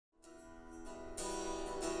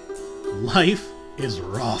life is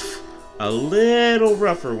rough. A little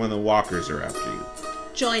rougher when the walkers are after you.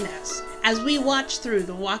 Join us as we watch through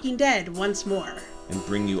The Walking Dead once more. And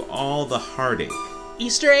bring you all the heartache,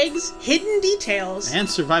 Easter eggs, hidden details, And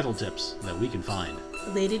survival tips that we can find.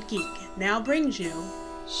 Elated Geek now brings you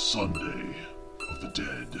Sunday of the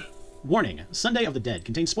Dead. Warning, Sunday of the Dead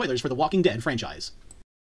contains spoilers for the Walking Dead franchise.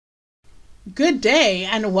 Good day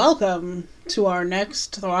and welcome to our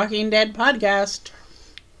next The Walking Dead podcast.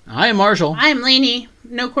 I am Marshall. I'm Laney.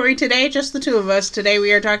 No Corey today, just the two of us. Today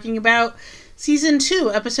we are talking about Season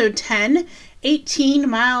 2, Episode 10, 18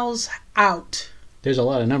 Miles Out. There's a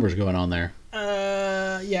lot of numbers going on there.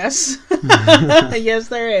 Yes. Yes,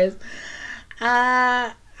 there is.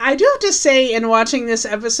 I do have to say, in watching this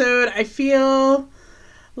episode, I feel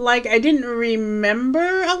like I didn't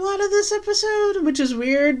remember a lot of this episode, which is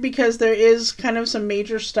weird because there is kind of some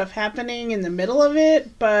major stuff happening in the middle of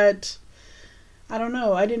it, but I don't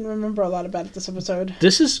know. I didn't remember a lot about this episode.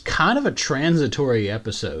 This is kind of a transitory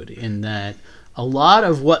episode in that a lot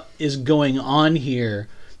of what is going on here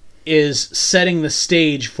is setting the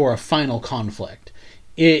stage for a final conflict.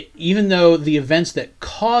 Even though the events that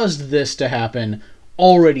caused this to happen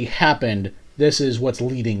already happened, this is what's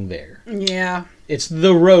leading there. Yeah. It's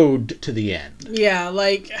the road to the end. Yeah,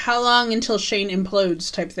 like how long until Shane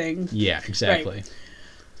implodes type thing. Yeah, exactly. Right.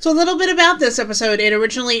 So a little bit about this episode. It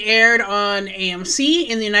originally aired on AMC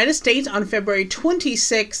in the United States on February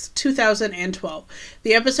 26, 2012.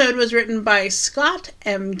 The episode was written by Scott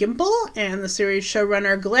M. Gimple and the series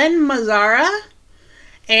showrunner Glenn Mazzara,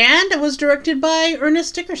 and it was directed by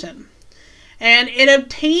Ernest Dickerson. And it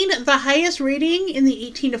obtained the highest rating in the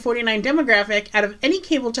 18 to 49 demographic out of any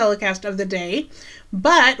cable telecast of the day,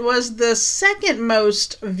 but was the second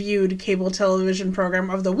most viewed cable television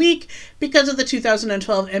program of the week because of the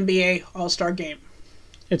 2012 NBA All-Star Game.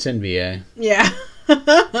 It's NBA. Yeah.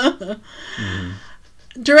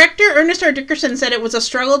 Director Ernest R. Dickerson said it was a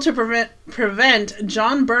struggle to prevent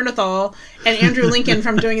John Bernthal and Andrew Lincoln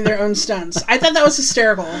from doing their own stunts. I thought that was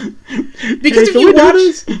hysterical. Because if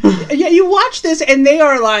you watch this and they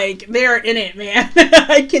are in it, man.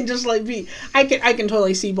 I can just I can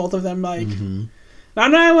totally see both of them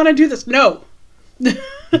no, I want to do this. No.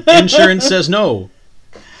 Insurance says no.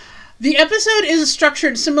 The episode is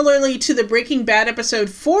structured similarly to the Breaking Bad episode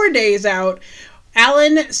 4 Days Out.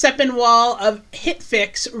 Alan Sepinwall of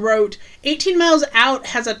HitFix wrote, 18 Miles Out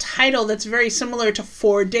has a title that's very similar to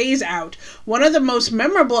 4 Days Out, one of the most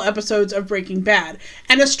memorable episodes of Breaking Bad,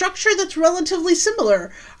 and a structure that's relatively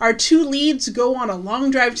similar. Our two leads go on a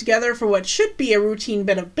long drive together for what should be a routine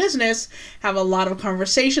bit of business, have a lot of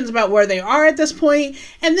conversations about where they are at this point,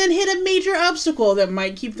 and then hit a major obstacle that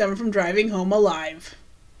might keep them from driving home alive.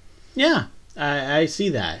 Yeah, I see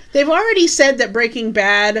that. They've already said that Breaking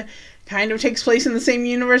Bad kind of takes place in the same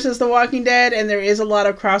universe as The Walking Dead, and there is a lot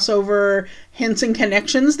of crossover hints and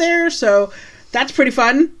connections there, so that's pretty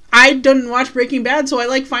fun. I didn't watch Breaking Bad, so I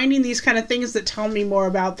like finding these kind of things that tell me more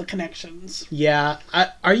about the connections. Yeah.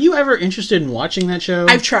 Are you ever interested in watching that show?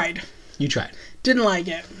 I've tried. You tried. Didn't like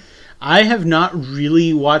it. I have not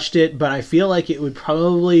really watched it, but I feel like it would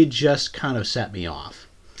probably just kind of set me off.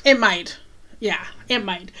 It might. Yeah, it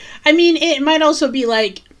might. I mean, it might also be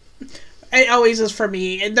like, it always is for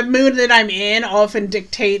me. The mood that I'm in often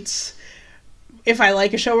dictates if I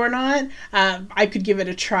like a show or not. I could give it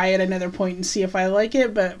a try at another point and see if I like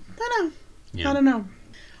it, but I don't know.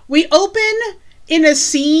 We open in a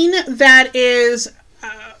scene that is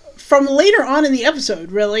from later on in the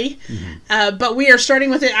episode, really. Mm-hmm. But we are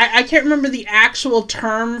starting with it. I can't remember the actual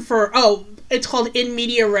term for... Oh, it's called in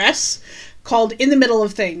media res. Called in the middle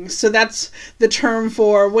of things. So that's the term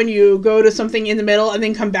for when you go to something in the middle and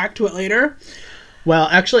then come back to it later. Well,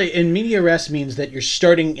 actually, in media res means that you're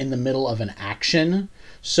starting in the middle of an action.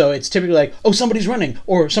 So it's typically like, oh, somebody's running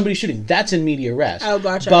or somebody's shooting. That's in media res. Oh,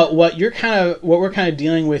 gotcha. But what we're kind of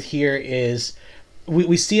dealing with here is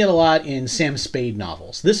we see it a lot in Sam Spade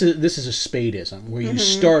novels. This is a Spadeism where you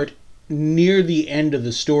start near the end of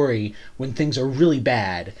the story when things are really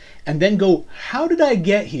bad and then go, how did I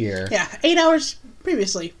get here? Yeah, 8 hours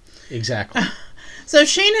previously. Exactly. So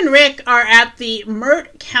Shane and Rick are at the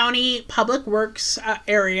Mert County Public Works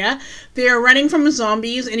area. They are running from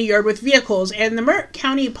zombies in a yard with vehicles, and the Mert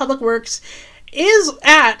County Public Works is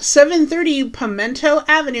at 730 Pimento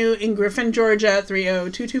Avenue in Griffin, Georgia,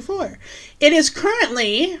 30224. It is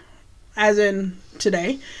currently, as in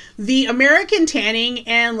today, the American Tanning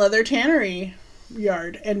and Leather Tannery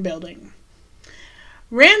yard and building.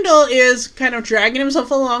 Randall is kind of dragging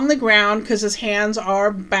himself along the ground because his hands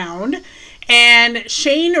are bound, and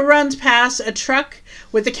Shane runs past a truck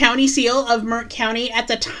with the county seal of Merck County. At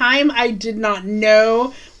the time, I did not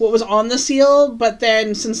know what was on the seal, but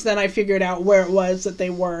then since then I figured out where it was that they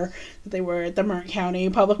were at the Merck County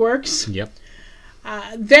Public Works. Yep.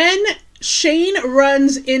 Then Shane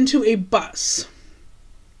runs into a bus.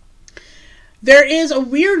 There is a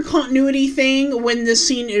weird continuity thing when this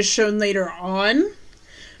scene is shown later on.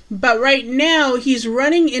 But right now, he's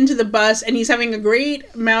running into the bus and he's having a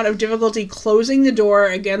great amount of difficulty closing the door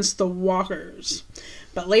against the walkers.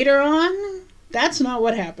 But later on, that's not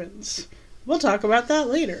what happens. We'll talk about that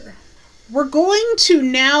later. We're going to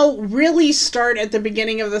now really start at the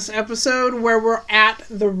beginning of this episode where we're at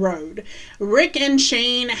the road. Rick and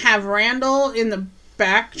Shane have Randall in the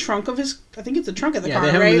back trunk of his... I think it's the trunk of the car, right?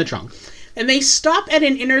 Yeah, they have him in the trunk. And they stop at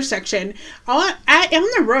an intersection. On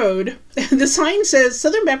the road, the sign says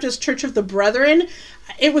Southern Baptist Church of the Brethren.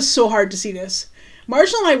 It was so hard to see this.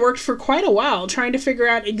 Marshall and I worked for quite a while trying to figure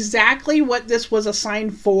out exactly what this was a sign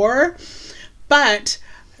for. But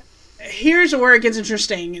here's where it gets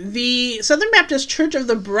interesting. The Southern Baptist Church of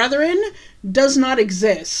the Brethren does not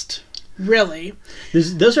exist, really.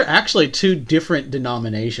 Those are actually two different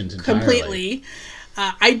denominations entirely. Completely.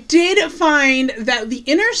 I did find that the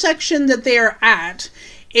intersection that they are at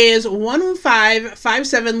is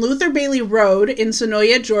 1557 Luther Bailey Road in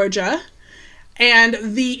Sonoya, Georgia, and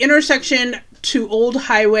the intersection to Old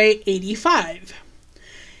Highway 85.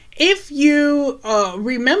 If you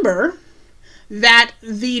remember that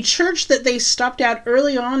the church that they stopped at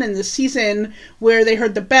early on in the season where they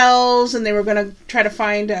heard the bells and they were going to try to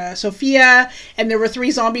find Sophia, and there were 3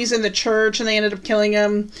 zombies in the church and they ended up killing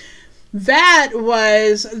them, that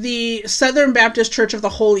was the Southern Baptist Church of the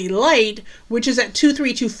Holy Light, which is at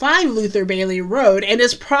 2325 Luther Bailey Road, and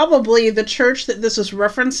is probably the church that this is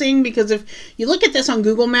referencing, because if you look at this on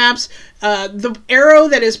Google Maps, the arrow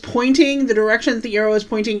that is pointing, the direction that the arrow is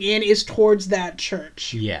pointing in, is towards that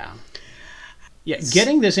church. Yeah. Yeah,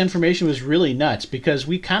 getting this information was really nuts, because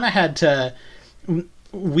we kind of had to...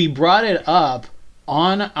 We brought it up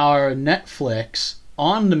on our Netflix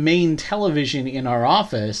on the main television in our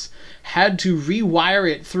office, had to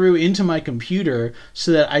rewire it through into my computer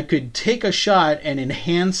so that I could take a shot and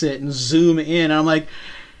enhance it and zoom in. I'm like,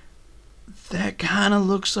 that kind of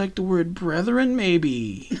looks like the word brethren,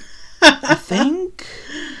 maybe. I think.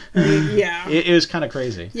 Yeah. It was kind of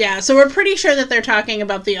crazy. Yeah, so we're pretty sure that they're talking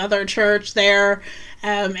about the other church there,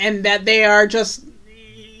 and that they are just,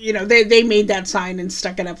 they made that sign and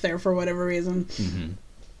stuck it up there for whatever reason. Mm-hmm.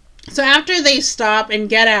 So after they stop and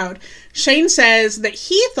get out, Shane says that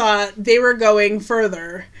he thought they were going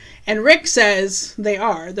further, and Rick says they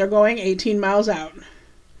are. They're going 18 miles out.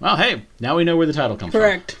 Well, hey, now we know where the title comes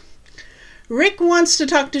Correct. from. Rick wants to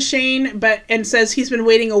talk to Shane, and says he's been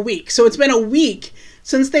waiting a week. So it's been a week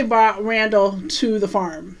since they brought Randall to the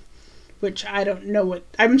farm, which I don't know what...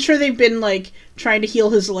 I'm sure they've been, trying to heal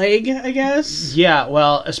his leg, I guess. Yeah,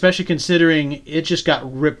 well, especially considering it just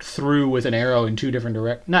got ripped through with an arrow in 2 different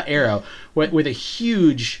directions. Not arrow, with a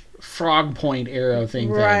huge frog point arrow thing.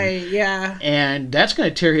 Right, yeah. And that's going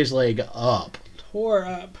to tear his leg up. Tore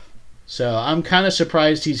up. So I'm kind of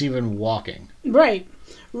surprised he's even walking. Right.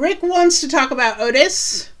 Rick wants to talk about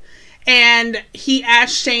Otis, and he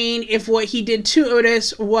asked Shane if what he did to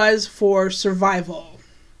Otis was for survival.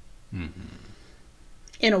 Mm-hmm.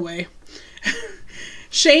 In a way.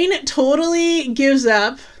 Shane totally gives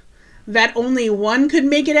up that only one could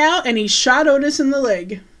make it out, and he shot Otis in the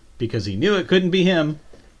leg. Because he knew it couldn't be him.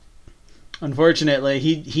 Unfortunately,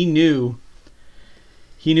 he knew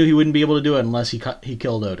he wouldn't be able to do it unless he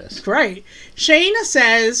killed Otis. Right. Shane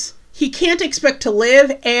says he can't expect to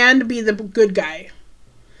live and be the good guy.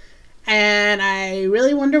 And I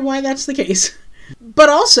really wonder why that's the case. But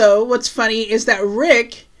also, what's funny is that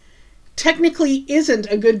Rick technically isn't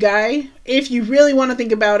a good guy, if you really want to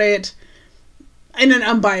think about it in an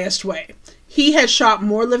unbiased way. He has shot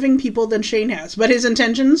more living people than Shane has, but his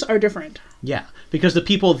intentions are different. Yeah, because the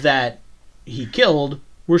people that he killed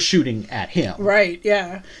were shooting at him. Right,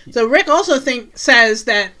 yeah. So Rick also says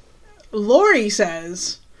that Lori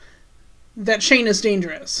says that Shane is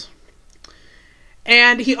dangerous.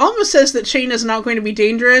 And he almost says that Shane is not going to be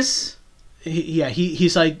dangerous.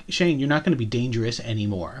 He's like, Shane, you're not going to be dangerous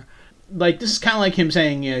anymore. This is kind of like him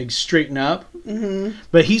saying, straighten up. Mm-hmm.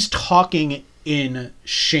 But he's talking in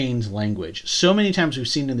Shane's language. So many times we've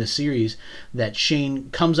seen in this series that Shane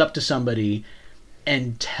comes up to somebody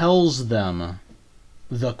and tells them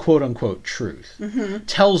the quote-unquote truth. Mm-hmm.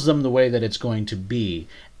 Tells them the way that it's going to be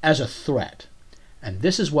as a threat. And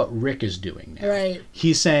this is what Rick is doing now. Right.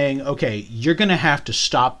 He's saying, okay, you're going to have to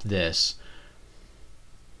stop this.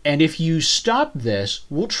 And if you stop this,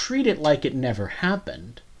 we'll treat it like it never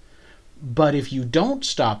happened. but if you don't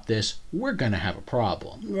stop this, we're going to have a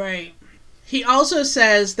problem. Right. He also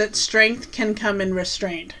says that strength can come in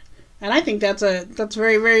restraint. And I think that's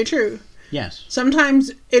very, very true. Yes.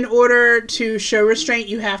 Sometimes in order to show restraint,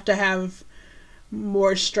 you have to have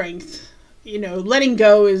more strength. You know, letting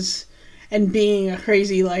go and being a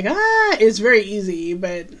crazy is very easy,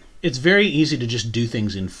 but... It's very easy to just do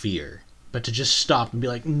things in fear, but to just stop and be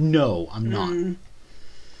like, no, I'm not.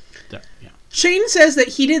 There, yeah. Shane says that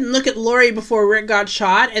he didn't look at Laurie before Rick got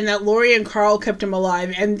shot, and that Laurie and Carl kept him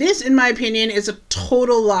alive. And this, in my opinion, is a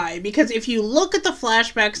total lie. Because if you look at the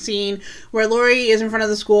flashback scene where Laurie is in front of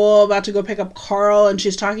the school about to go pick up Carl, and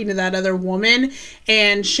she's talking to that other woman,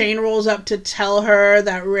 and Shane rolls up to tell her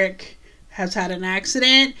that Rick has had an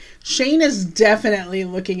accident, Shane is definitely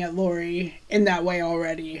looking at Laurie in that way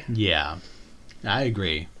already. Yeah, I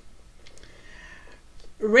agree.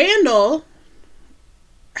 Randall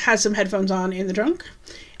has some headphones on in the trunk,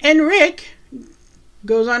 and Rick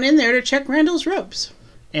goes on in there to check Randall's ropes.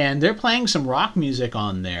 And they're playing some rock music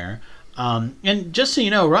on there. And just so you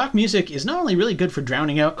know, rock music is not only really good for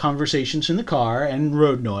drowning out conversations in the car and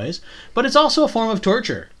road noise, but it's also a form of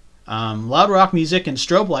torture. Loud rock music and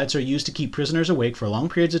strobe lights are used to keep prisoners awake for long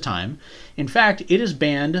periods of time. In fact, it is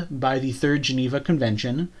banned by the Third Geneva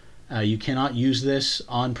Convention. You cannot use this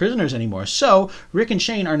on prisoners anymore. So, Rick and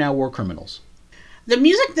Shane are now war criminals. The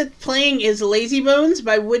music that's playing is Lazy Bones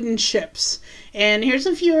by Wooden Ships. And here's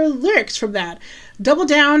a few lyrics from that. Double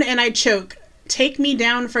down and I choke. Take me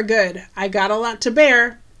down for good. I got a lot to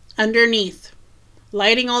bear. Underneath.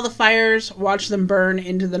 Lighting all the fires. Watch them burn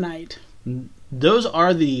into the night. Those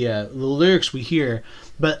are the lyrics we hear.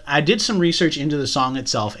 But I did some research into the song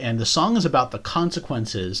itself. And the song is about the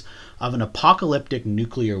consequences of an apocalyptic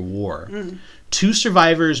nuclear war. Two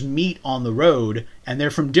survivors meet on the road, and they're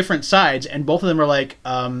from different sides, and both of them are like,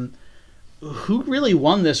 who really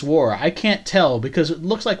won this war? I can't tell, because it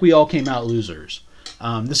looks like we all came out losers.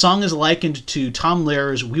 The song is likened to Tom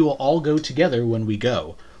Lehrer's We Will All Go Together When We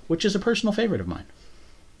Go, which is a personal favorite of mine.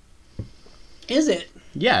 Is it?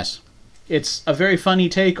 Yes. It's a very funny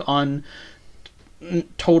take on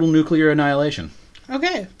total nuclear annihilation.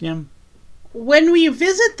 Okay. Yeah. When we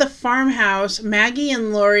visit the farmhouse, Maggie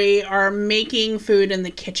and Laurie are making food in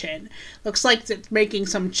the kitchen. Looks like it's making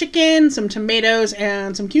some chicken, some tomatoes,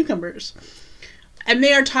 and some cucumbers. And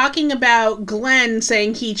they are talking about Glenn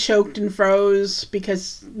saying he choked and froze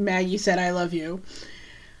because Maggie said, I love you.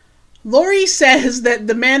 Laurie says that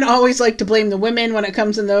the men always like to blame the women when it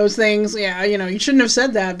comes to those things. Yeah, you shouldn't have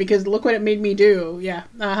said that because look what it made me do. Yeah,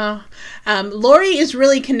 Laurie is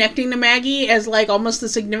really connecting to Maggie as like almost the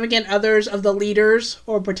significant others of the leaders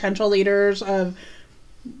or potential leaders of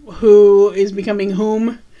who is becoming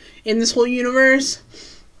whom in this whole universe.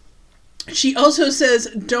 She also says,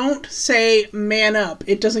 don't say man up.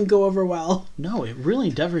 It doesn't go over well. No, it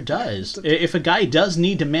really never does. If a guy does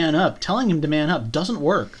need to man up, telling him to man up doesn't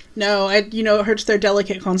work. No, it hurts their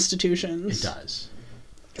delicate constitutions. It does.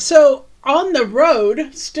 So, on the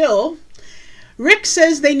road, still, Rick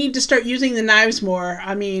says they need to start using the knives more.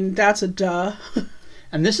 I mean, that's a duh.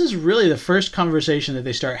 And this is really the first conversation that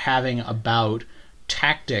they start having about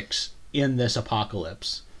tactics in this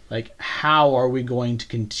apocalypse. Like, how are we going to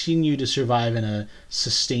continue to survive in a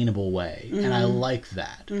sustainable way? Mm-hmm. And I like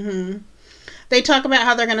that. Mm-hmm. They talk about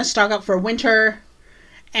how they're going to stock up for winter,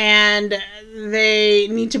 and they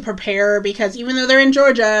need to prepare because even though they're in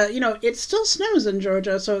Georgia, it still snows in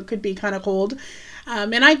Georgia, so it could be kind of cold.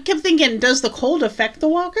 And I kept thinking, does the cold affect the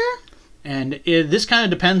walker? And this kind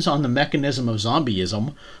of depends on the mechanism of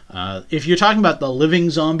zombieism. If you're talking about the living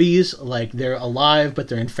zombies, like they're alive but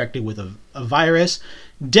they're infected with a virus,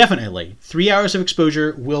 definitely 3 hours of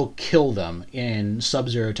exposure will kill them in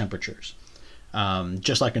sub-zero temperatures,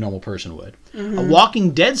 just like a normal person would. Mm-hmm. A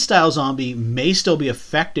Walking Dead style zombie may still be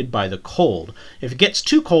affected by the cold. If it gets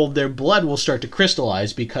too cold, their blood will start to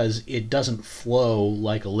crystallize because it doesn't flow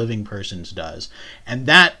like a living person's does. And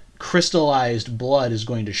that crystallized blood is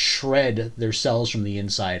going to shred their cells from the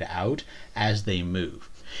inside out as they move.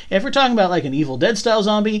 If we're talking about like an Evil Dead style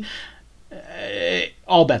zombie,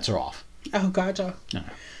 all bets are off. Oh, gotcha. No.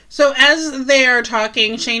 So as they are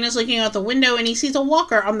talking, Shane is looking out the window and he sees a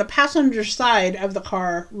walker on the passenger side of the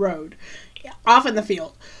car road, off in the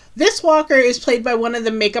field. This walker is played by one of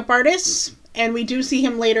the makeup artists, and we do see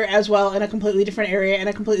him later as well in a completely different area and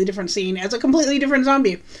a completely different scene as a completely different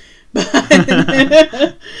zombie. But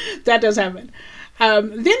that does happen.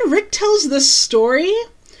 Then Rick tells this story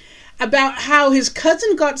about how his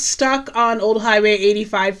cousin got stuck on Old Highway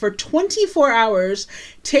 85 for 24 hours,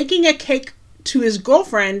 taking a cake to his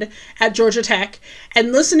girlfriend at Georgia Tech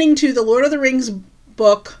and listening to the Lord of the Rings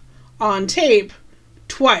book on tape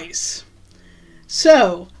twice.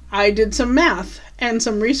 So, I did some math and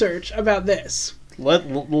some research about this.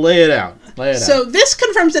 Lay it out. So this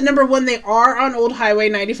confirms that number one, they are on Old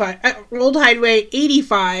Highway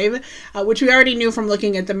 85, which we already knew from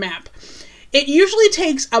looking at the map. It usually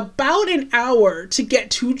takes about an hour to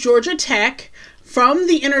get to Georgia Tech from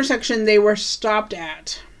the intersection they were stopped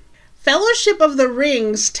at. Fellowship of the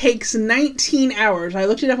Rings takes 19 hours. I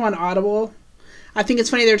looked it up on Audible. I think it's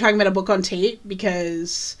funny they were talking about a book on tape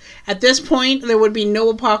because at this point there would be no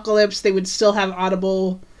apocalypse. They would still have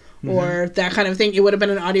Audible or that kind of thing. It would have been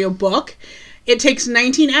an audio book. It takes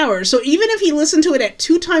 19 hours. So even if he listened to it at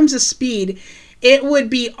 2 times the speed, it would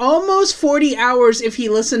be almost 40 hours if he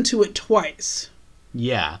listened to it twice.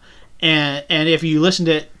 Yeah. And if you listen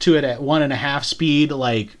to it at 1.5 speed,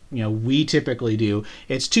 like we typically do,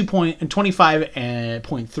 it's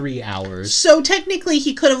 25.3 hours. So technically,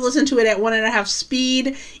 he could have listened to it at 1.5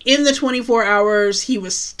 speed. In the 24 hours he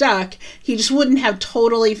was stuck, he just wouldn't have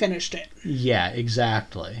totally finished it. Yeah,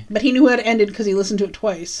 exactly. But he knew how it ended because he listened to it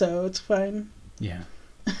twice, so it's fine. Yeah.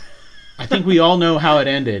 I think we all know how it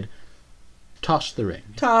ended. Toss the ring.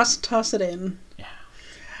 Toss it in.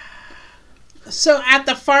 So at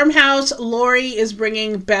the farmhouse, Lori is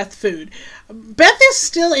bringing Beth food. Beth is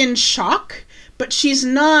still in shock, but she's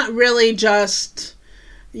not really just,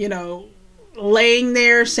 laying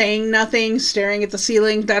there, saying nothing, staring at the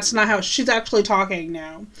ceiling. That's not how she's actually talking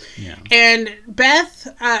now. Yeah. And Beth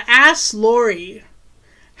asks Lori,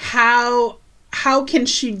 how can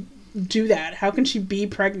she do that? How can she be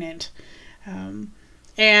pregnant?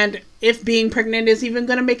 And if being pregnant is even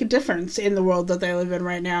going to make a difference in the world that they live in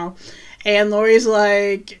right now. And Lori's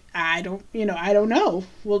like, I don't know.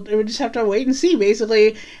 We'll just have to wait and see,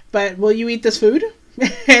 basically. But will you eat this food?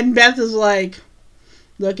 And Beth is like,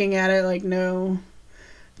 looking at it like, no,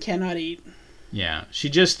 cannot eat. Yeah,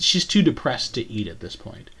 she's too depressed to eat at this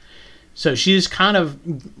point. So she's kind of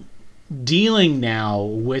dealing now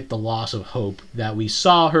with the loss of hope that we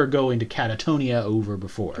saw her go into catatonia over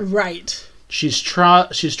before. Right. She's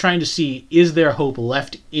trying to see, is there hope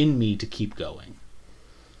left in me to keep going?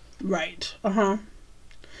 Right.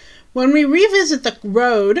 When we revisit the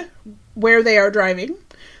road where they are driving,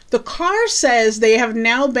 the car says they have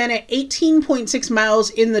now been at 18.6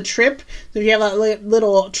 miles in the trip. So you have that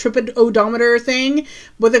little trip odometer thing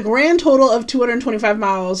with a grand total of 225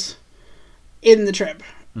 miles in the trip.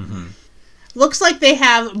 Mm-hmm. Looks like they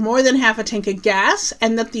have more than half a tank of gas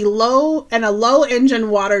and that a low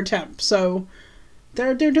engine water temp. So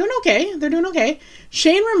they're doing okay. They're doing okay.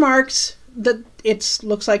 Shane remarks that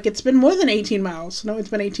looks like it's been more than 18 miles. No, it's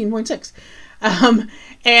been 18.6.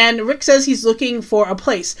 And Rick says he's looking for a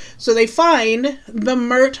place. So they find the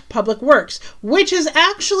Mert Public Works, which is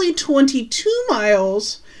actually 22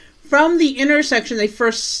 miles from the intersection they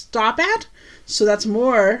first stop at. So that's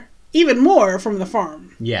even more from the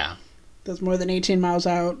farm. Yeah. That's more than 18 miles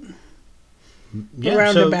out. Yeah,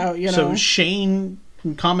 roundabout, So Shane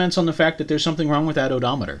comments on the fact that there's something wrong with that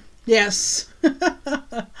odometer. Yes.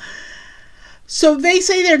 So they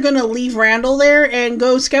say they're going to leave Randall there and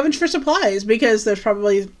go scavenge for supplies because there's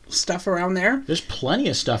probably stuff around there. There's plenty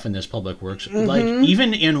of stuff in this public works. Mm-hmm. Like,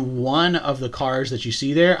 even in one of the cars that you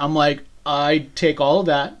see there, I'm like, I'd take all of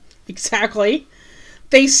that. Exactly.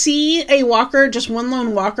 They see a walker, just one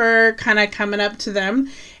lone walker, kind of coming up to them.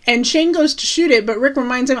 And Shane goes to shoot it, but Rick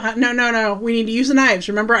reminds him, no, we need to use the knives.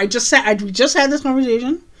 Remember, we just had this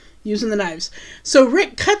conversation using the knives. So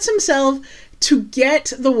Rick cuts himself to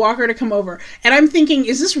get the walker to come over. And I'm thinking,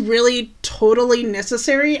 is this really totally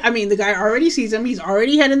necessary? I mean, the guy already sees him. He's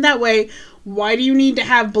already headed that way. Why do you need to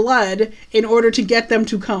have blood in order to get them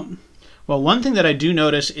to come? Well, one thing that I do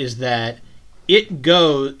notice is that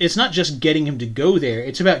it's not just getting him to go there.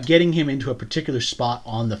 It's about getting him into a particular spot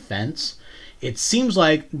on the fence. It seems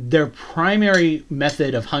like their primary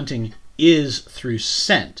method of hunting is through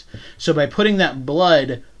scent. So by putting that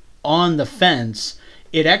blood on the fence,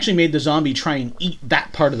 it actually made the zombie try and eat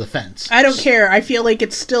that part of the fence. I don't care. I feel like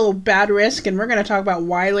it's still bad risk, and we're going to talk about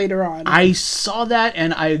why later on. I saw that,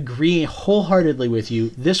 and I agree wholeheartedly with you.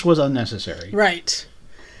 This was unnecessary. Right.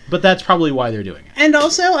 But that's probably why they're doing it. And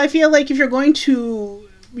also, I feel like if you're going to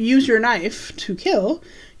use your knife to kill,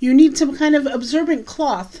 you need some kind of absorbent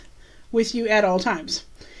cloth with you at all times.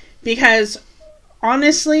 Because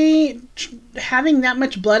honestly, having that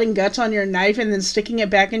much blood and guts on your knife and then sticking it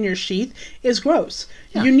back in your sheath is gross.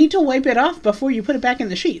 Yeah. You need to wipe it off before you put it back in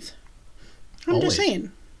the sheath. I'm just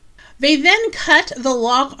saying. They then cut the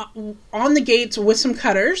lock on the gates with some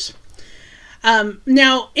cutters.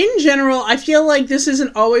 Now, in general, I feel like this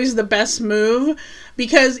isn't always the best move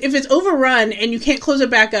because if it's overrun and you can't close it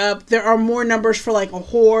back up, there are more numbers for like a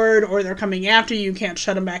horde or they're coming after you, can't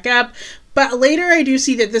shut them back up. But later I do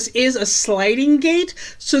see that this is a sliding gate,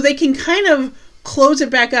 so they can kind of close it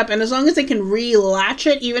back up, and as long as they can re-latch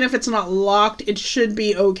it, even if it's not locked, it should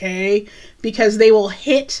be okay, because they will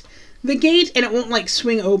hit the gate and it won't like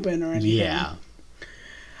swing open or anything. Yeah.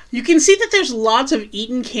 You can see that there's lots of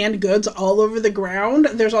eaten canned goods all over the ground.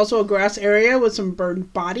 There's also a grass area with some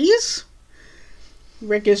burned bodies.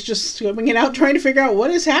 Rick is just scoping it out, trying to figure out what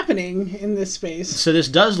is happening in this space. So this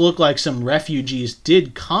does look like some refugees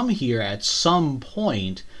did come here at some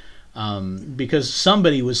point, because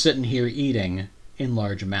somebody was sitting here eating in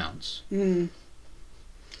large amounts.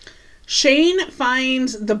 Shane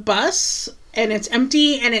finds the bus, and it's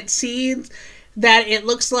empty, and it sees that it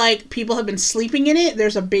looks like people have been sleeping in it.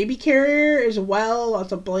 There's a baby carrier as well,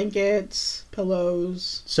 lots of blankets,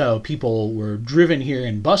 pillows. So people were driven here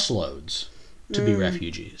in busloads to be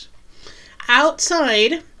refugees.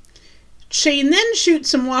 Outside, Shane then shoots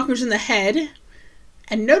some walkers in the head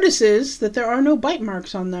and notices that there are no bite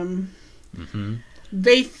marks on them.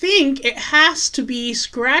 They think it has to be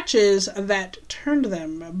scratches that turned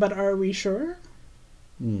them, but are we sure?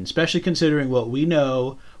 Especially considering what we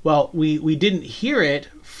know. Well, we didn't hear it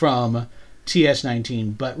from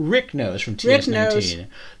TS19, but Rick knows from TS19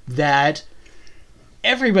 that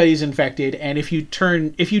everybody's infected, and if you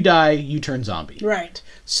die, you turn zombie. Right.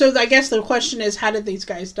 So I guess the question is, how did these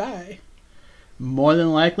guys die? More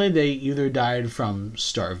than likely, they either died from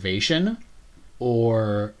starvation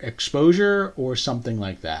or exposure or something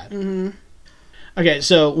like that. Okay,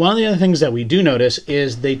 so one of the other things that we do notice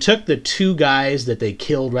is they took the two guys that they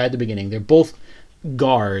killed right at the beginning. They're both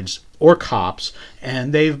guards or cops,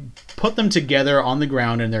 and they've put them together on the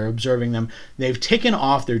ground and they're observing them. They've taken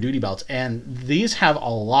off their duty belts, and these have a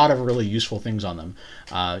lot of really useful things on them.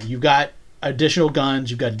 You've got additional guns,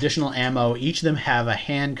 you've got additional ammo. Each of them have a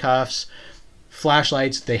handcuffs,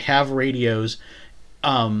 flashlights, they have radios.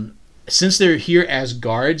 Since they're here as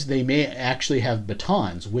guards, they may actually have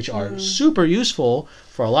batons, which are super useful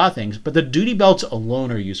for a lot of things, but the duty belts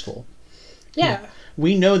alone are useful. Yeah.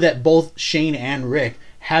 We know that both Shane and Rick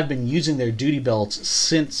have been using their duty belts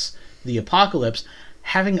since the apocalypse.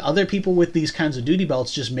 Having other people with these kinds of duty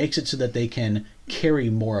belts just makes it so that they can carry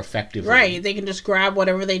more effectively. Right, they can just grab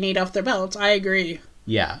whatever they need off their belts. I agree.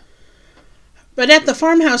 Yeah. But at the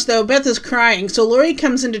farmhouse, though, Beth is crying, so Lori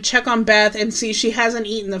comes in to check on Beth and sees she hasn't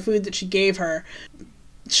eaten the food that she gave her.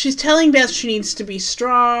 She's telling Beth she needs to be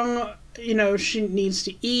strong, she needs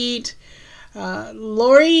to eat.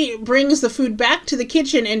 Lori brings the food back to the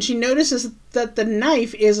kitchen, and she notices that the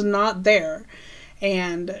knife is not there.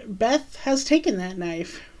 And Beth has taken that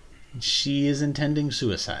knife. She is intending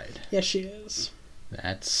suicide. Yes, she is.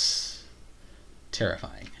 That's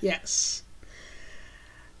terrifying. Yes.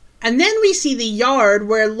 And then we see the yard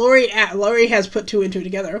where Lori has put two and two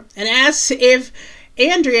together and asks if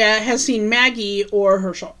Andrea has seen Maggie or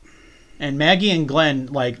Herschel. And Maggie and Glenn,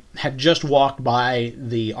 had just walked by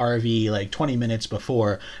the RV, 20 minutes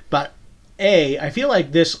before. But, I feel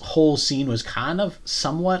like this whole scene was kind of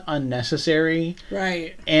somewhat unnecessary.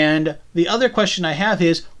 Right. And the other question I have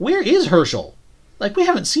is, where is Herschel? We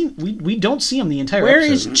haven't seen... We don't see him the entire episode.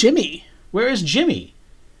 Where is Jimmy? Where is Jimmy?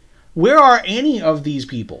 Where are any of these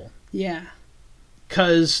people? Yeah.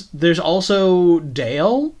 Because there's also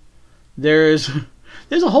Dale. There's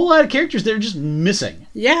a whole lot of characters that are just missing.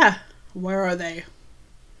 Yeah. Where are they?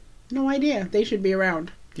 No idea. They should be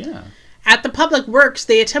around. Yeah. At the Public Works,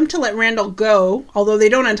 they attempt to let Randall go, although they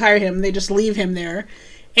don't untie him. They just leave him there.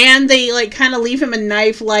 And they, kind of leave him a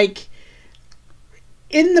knife,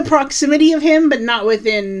 in the proximity of him, but not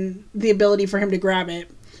within the ability for him to grab it.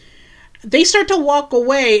 They start to walk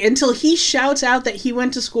away until he shouts out that he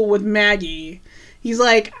went to school with Maggie. He's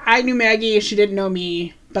like, I knew Maggie, she didn't know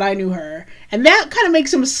me, but I knew her. And that kind of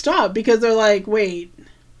makes them stop, because they're like, wait,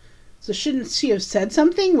 so shouldn't she have said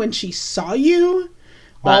something when she saw you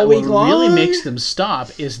all week long? What really makes them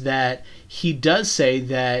stop is that he does say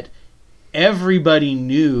that everybody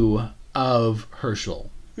knew of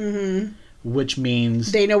Herschel. Mm-hmm. Which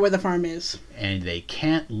means... they know where the farm is. And they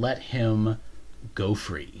can't let him go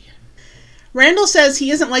free. Randall says he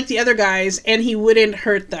isn't like the other guys, and he wouldn't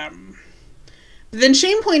hurt them. But then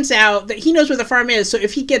Shane points out that he knows where the farm is, so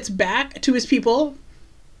if he gets back to his people,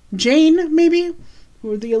 Jane, maybe?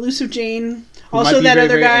 Or the elusive Jane. Also that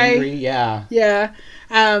other guy. Angry. Yeah. Yeah.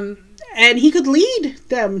 And he could lead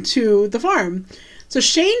them to the farm. So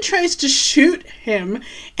Shane tries to shoot him,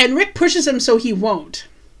 and Rick pushes him so he won't.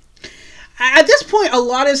 At this point, a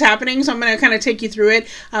lot is happening, so I'm going to kind of take you through it.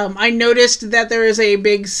 I noticed that there is a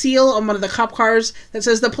big seal on one of the cop cars that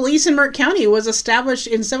says the police in Merck County was established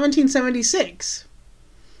in 1776.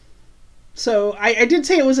 So I did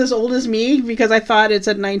say it was as old as me because I thought it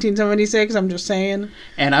said 1976. I'm just saying.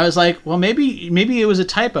 And I was like, well, maybe it was a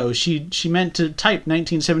typo. She meant to type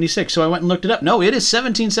 1976. So I went and looked it up. No, it is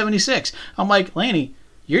 1776. I'm like, Laney,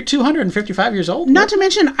 you're 255 years old? Not to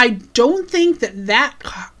mention, I don't think that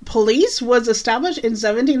police was established in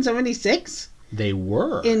 1776. They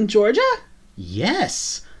were. In Georgia?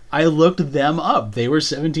 Yes. I looked them up. They were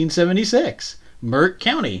 1776. Merck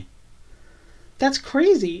County. That's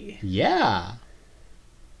crazy. Yeah.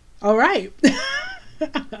 All right.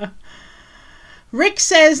 Rick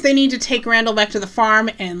says they need to take Randall back to the farm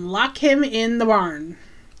and lock him in the barn.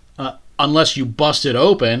 Unless you bust it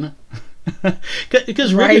open.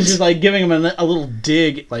 Because Rick Right. is just like giving him a little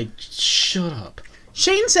dig, like, shut up.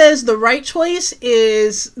 Shane says the right choice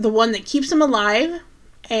is the one that keeps him alive,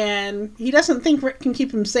 and he doesn't think Rick can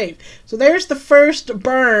keep him safe. So there's the first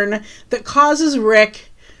burn that causes Rick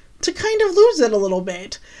to kind of lose it a little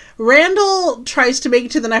bit. Randall tries to make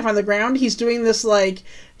it to the knife on the ground. He's doing this, like,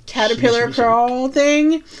 caterpillar crawl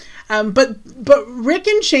thing. But Rick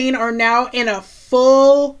and Shane are now in a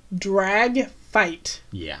full drag fight.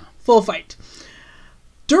 Yeah. Full fight.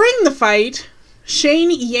 During the fight,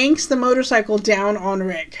 Shane yanks the motorcycle down on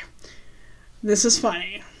Rick. This is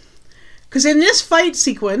funny. Because in this fight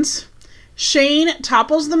sequence, Shane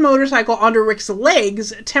topples the motorcycle onto Rick's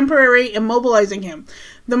legs, temporarily immobilizing him.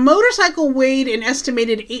 The motorcycle weighed an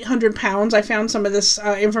estimated 800 pounds. I found some of this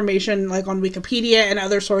information like on Wikipedia and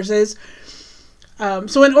other sources.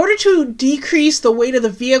 So in order to decrease the weight of the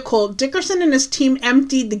vehicle, Dickerson and his team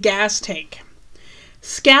emptied the gas tank.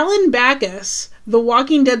 Scallon Backus, the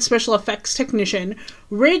Walking Dead special effects technician,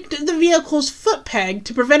 rigged the vehicle's foot peg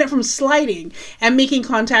to prevent it from sliding and making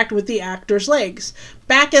contact with the actor's legs.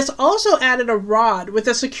 Backus also added a rod with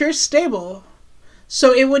a secure stable,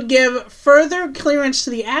 so it would give further clearance to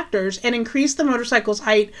the actors and increase the motorcycle's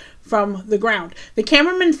height from the ground. The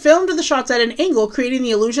cameraman filmed the shots at an angle, creating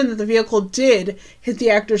the illusion that the vehicle did hit the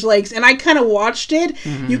actor's legs. And I kind of watched it.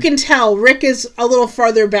 Mm-hmm. You can tell Rick is a little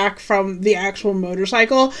farther back from the actual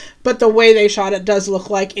motorcycle, but the way they shot it does look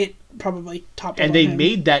like it probably toppled And they him.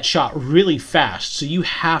 made that shot really fast, so you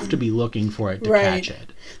have to be looking for it to catch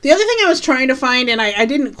it. The other thing I was trying to find, and I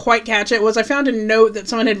didn't quite catch it, was I found a note that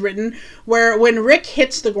someone had written where when Rick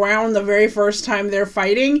hits the ground the very first time they're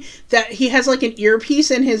fighting, that he has like an earpiece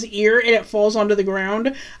in his ear and it falls onto the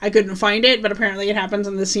ground. I couldn't find it, but apparently it happens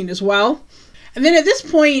in this scene as well. And then at this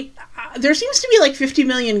point, there seems to be like 50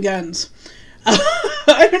 million guns.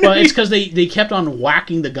 I don't know. Well, it's because they kept on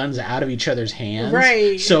whacking the guns out of each other's hands.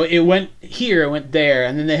 Right. So it went here, it went there,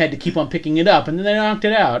 and then they had to keep on picking it up, and then they knocked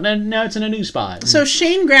it out, and now it's in a new spot. So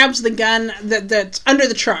Shane grabs the gun that's under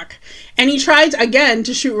the truck, and he tries again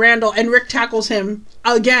to shoot Randall, and Rick tackles him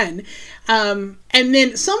again. And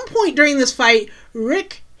then some point during this fight,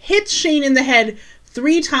 Rick hits Shane in the head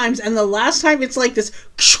 3 times, and the last time it's like this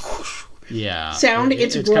sound. It's gross. Kind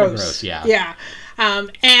of gross, yeah. Yeah.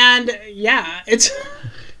 And yeah, it's...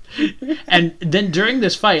 And then during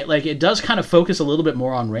this fight, like, it does kind of focus a little bit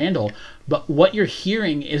more on Randall, but what you're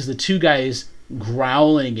hearing is the two guys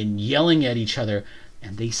growling and yelling at each other,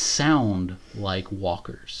 and they sound like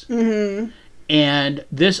walkers. Mm-hmm. And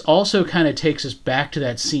this also kind of takes us back to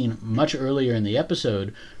that scene much earlier in the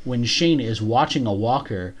episode when Shane is watching a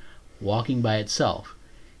walker walking by itself.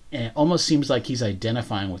 And it almost seems like he's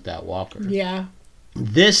identifying with that walker. Yeah.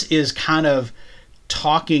 This is kind of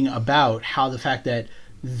talking about how the fact that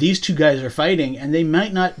these two guys are fighting and they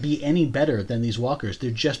might not be any better than these walkers.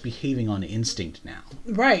 They're just behaving on instinct now.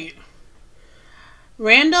 Right.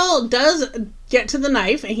 Randall does get to the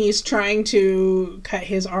knife and he's trying to cut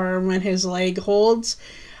his arm when his leg holds.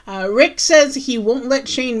 Rick says he won't let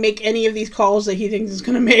Shane make any of these calls that he thinks he's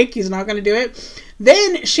going to make. He's not going to do it.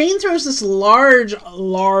 Then Shane throws this large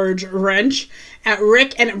wrench at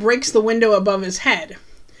Rick and it breaks the window above his head.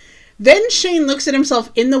 Then Shane looks at himself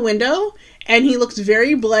in the window, and he looks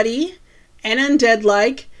very bloody and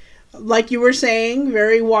undead-like. Like you were saying,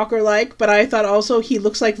 very Walker-like, but I thought also he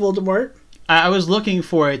looks like Voldemort. I was looking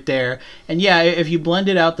for it there, and yeah, if you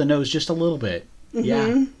blended out the nose just a little bit,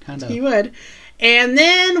 yeah, kind of. He would. And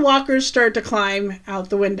then walkers start to climb out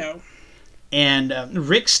the window. And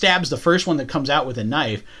Rick stabs the first one that comes out with a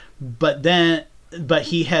knife, but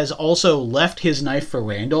he has also left his knife for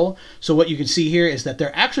Randall. So what you can see here is that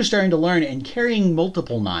they're actually starting to learn and carrying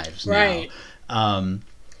multiple knives now. Right. And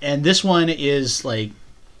this one is like,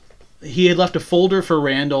 he had left a folder for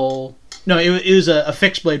Randall. No, it was a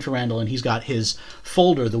fixed blade for Randall, and he's got his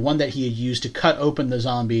folder, the one that he had used to cut open the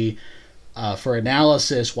zombie for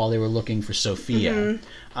analysis while they were looking for Sophia.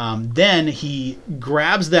 Then he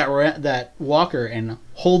grabs that walker and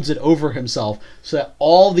holds it over himself so that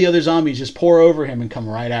all the other zombies just pour over him and come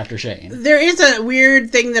right after Shane. There is a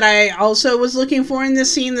weird thing that I also was looking for in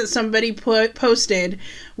this scene that somebody posted,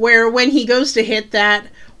 where when he goes to hit that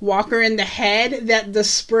walker in the head, that the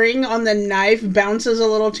spring on the knife bounces a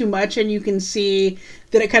little too much, and you can see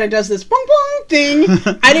that it kind of does this boom boom thing.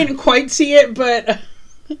 I didn't quite see it, but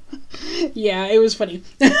yeah, it was funny.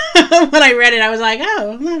 When I read it, I was like,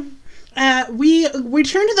 oh. We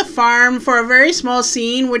return to the farm for a very small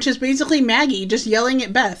scene, which is basically Maggie just yelling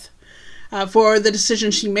at Beth for the decision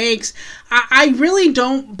she makes. I really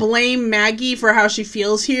don't blame Maggie for how she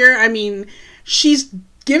feels here. I mean, she's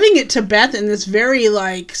giving it to Beth in this very,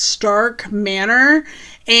 like, stark manner,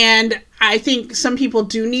 and I think some people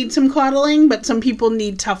do need some coddling, but some people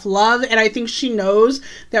need tough love, and I think she knows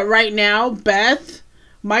that right now Beth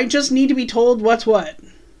might just need to be told what's what.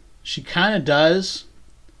 She kind of does,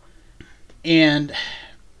 and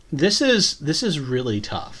this is really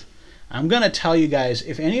tough. I'm going to tell you guys,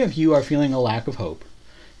 if any of you are feeling a lack of hope,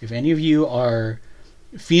 if any of you are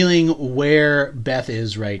feeling where Beth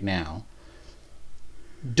is right now,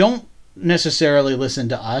 don't necessarily listen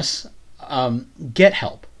to us. Get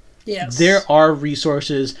help. Yes. There are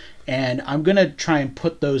resources, and I'm going to try and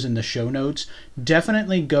put those in the show notes.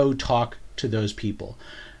 Definitely go talk to those people.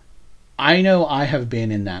 I know I have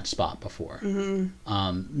been in that spot before,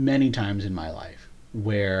 many times in my life,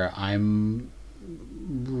 where I'm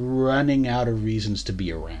running out of reasons to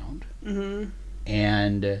be around.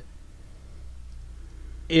 And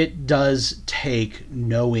it does take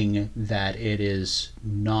knowing that it is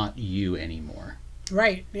not you anymore.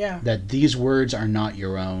 Right, yeah. That these words are not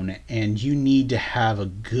your own, and you need to have a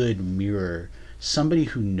good mirror, somebody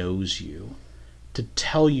who knows you, to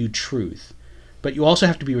tell you truth. But you also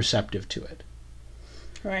have to be receptive to it.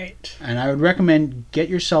 Right. And I would recommend get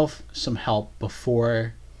yourself some help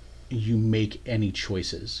before you make any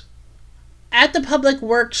choices. At the public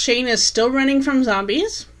work, Shane is still running from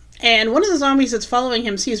zombies. And one of the zombies that's following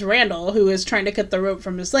him sees Randall, who is trying to cut the rope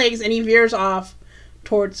from his legs, and he veers off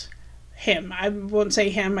towards him. I won't say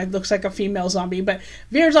him, it looks like a female zombie, but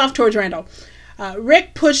veers off towards Randall.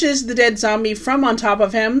 Rick pushes the dead zombie from on top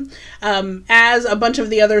of him as a bunch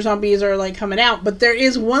of the other zombies are like coming out. But there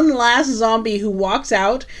is one last zombie who walks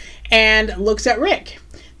out and looks at Rick.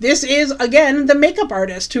 This is, again, the makeup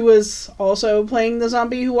artist who was also playing the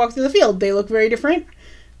zombie who walked through the field. They look very different.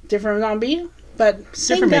 Different zombie, but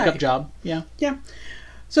same Different guy. makeup job, yeah. Yeah.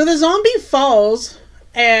 So the zombie falls,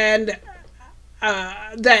 and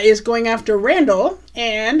that is going after Randall,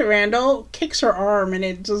 and Randall kicks her arm, and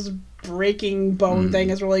it just breaking bone thing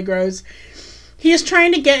is really gross. He is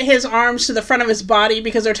trying to get his arms to the front of his body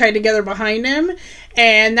because they're tied together behind him,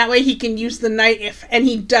 and that way he can use the knife, and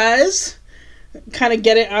he does kind of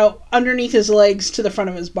get it out underneath his legs to the front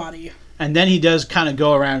of his body. And then he does kind of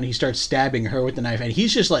go around and he starts stabbing her with the knife, and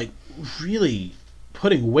he's just like really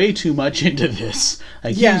putting way too much into this.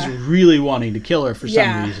 Like he's really wanting to kill her for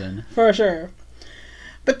some reason. For sure.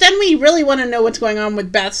 But then we really want to know what's going on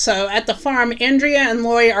with Beth. So at the farm, Andrea and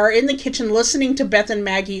Lori are in the kitchen listening to Beth and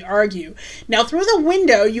Maggie argue. Now through the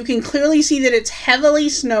window, you can clearly see that it's heavily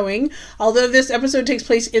snowing, although this episode takes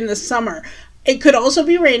place in the summer. It could also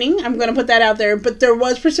be raining. I'm going to put that out there. But there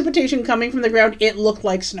was precipitation coming from the ground. It looked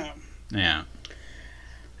like snow. Yeah.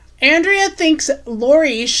 Andrea thinks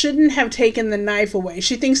Lori shouldn't have taken the knife away.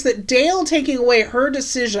 She thinks that Dale taking away her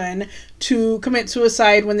decision to commit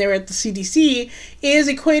suicide when they were at the CDC is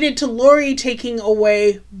equated to Lori taking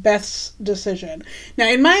away Beth's decision. Now,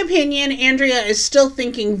 in my opinion, Andrea is still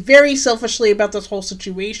thinking very selfishly about this whole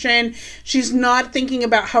situation. She's not thinking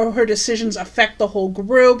about how her decisions affect the whole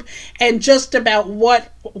group and just about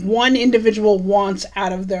what one individual wants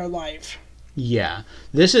out of their life. Yeah.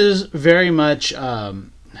 This is very much...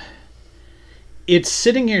 it's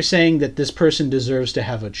sitting here saying that this person deserves to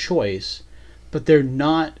have a choice, but they're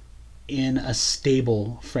not in a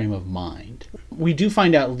stable frame of mind. We do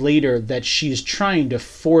find out later that she's trying to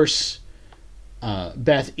force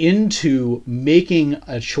Beth into making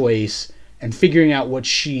a choice and figuring out what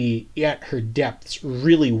she, at her depths,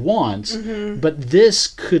 really wants. But this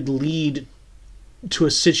could lead to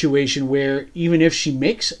a situation where even if she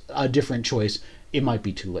makes a different choice, it might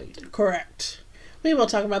be too late. Correct. We will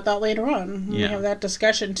talk about that later on. We have that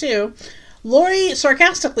discussion too. Lori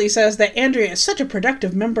sarcastically says that Andrea is such a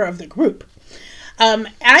productive member of the group. And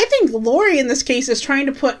I think Lori in this case is trying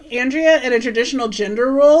to put Andrea in a traditional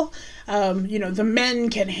gender role. The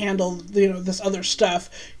men can handle, this other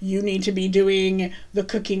stuff. You need to be doing the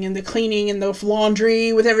cooking and the cleaning and the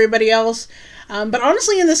laundry with everybody else. But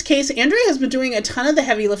honestly, in this case, Andrea has been doing a ton of the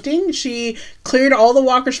heavy lifting. She cleared all the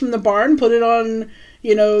walkers from the barn, put it on,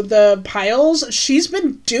 the piles. She's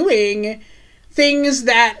been doing things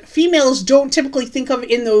that females don't typically think of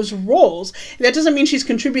in those roles. That doesn't mean she's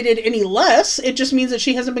contributed any less. It just means that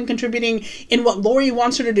she hasn't been contributing in what Lori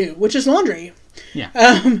wants her to do, which is laundry. Yeah.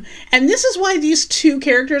 And this is why these two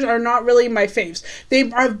characters are not really my faves. They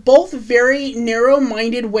are both very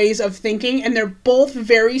narrow-minded ways of thinking, and they're both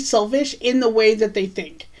very selfish in the way that they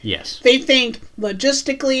think. Yes. They think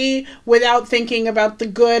logistically without thinking about the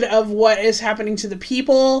good of what is happening to the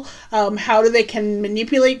people, how they can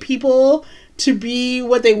manipulate people to be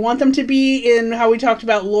what they want them to be, in how we talked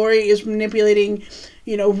about Lori is manipulating,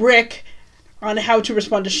 Rick on how to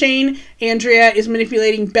respond to Shane. Andrea is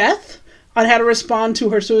manipulating Beth on how to respond to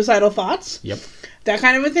her suicidal thoughts. Yep. That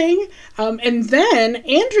kind of a thing. And then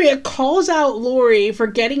Andrea calls out Lori for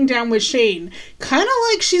getting down with Shane. Kind of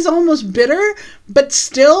like she's almost bitter, but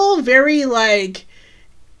still very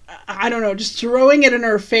I don't know, just throwing it in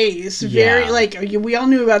her face. Yeah. Very we all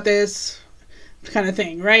knew about this kind of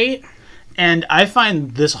thing, right? And I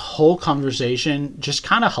find this whole conversation just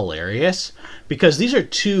kind of hilarious because these are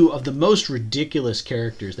two of the most ridiculous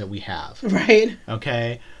characters that we have. Right.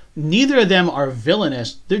 Okay? Neither of them are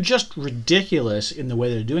villainous. They're just ridiculous in the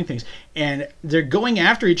way they're doing things. And they're going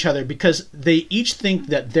after each other because they each think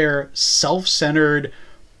that their self-centered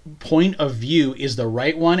point of view is the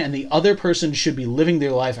right one and the other person should be living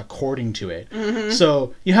their life according to it. Mm-hmm.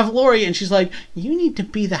 So you have Lori and she's like, you need to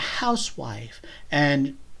be the housewife.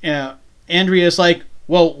 And Andrea's like,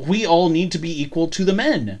 well, we all need to be equal to the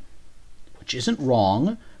men. Which isn't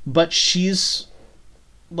wrong, but she's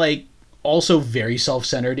also very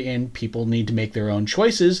self-centered and people need to make their own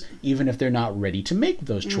choices even if they're not ready to make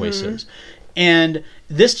those choices. Mm-hmm. And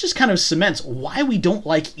this just kind of cements why we don't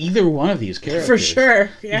like either one of these characters. For sure,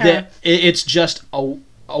 yeah. That it's just a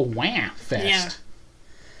wham fest. Yeah.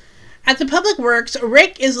 At the Public Works,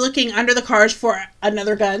 Rick is looking under the cars for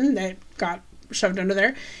another gun that got shoved under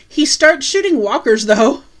there. He starts shooting walkers,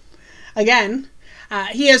 though. Again.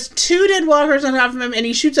 He has 2 dead walkers on top of him, and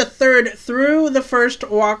he shoots a third through the first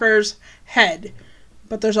walker's head.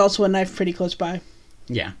 But there's also a knife pretty close by.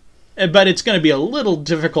 Yeah. But it's going to be a little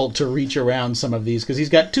difficult to reach around some of these, because he's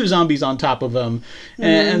got 2 zombies on top of him,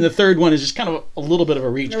 and the third one is just kind of a little bit of a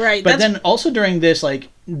reach. Right. But then also during this,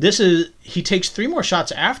 he takes 3 more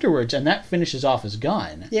shots afterwards, and that finishes off his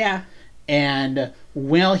gun. Yeah. And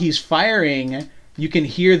while he's firing, you can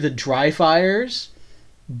hear the dry fires,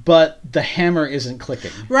 but the hammer isn't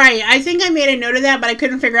clicking. Right. I think I made a note of that, but I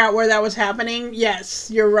couldn't figure out where that was happening. Yes,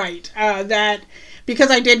 you're right. Because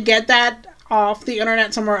I did get that off the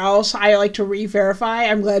internet somewhere else, I like to re-verify.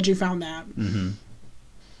 I'm glad you found that. Mm-hmm.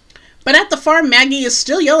 But at the farm, Maggie is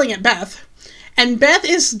still yelling at Beth. And Beth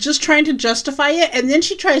is just trying to justify it, and then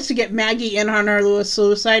she tries to get Maggie in on her little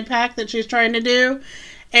suicide pact that she's trying to do.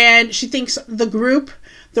 And she thinks the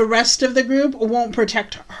rest of the group, won't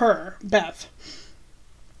protect her, Beth.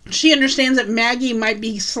 She understands that Maggie might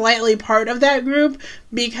be slightly part of that group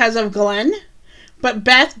because of Glenn, but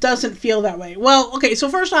Beth doesn't feel that way. Well, okay, so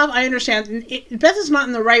first off, I understand Beth is not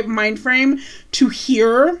in the right mind frame to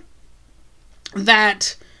hear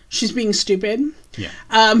that she's being stupid. Yeah.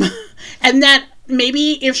 And that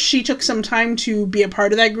maybe if she took some time to be a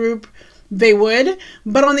part of that group, they would.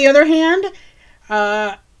 But on the other hand,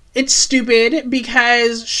 it's stupid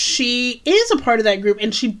because she is a part of that group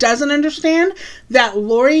and she doesn't understand that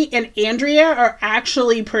Lori and Andrea are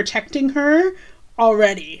actually protecting her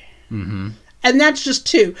already. Mm-hmm. And that's just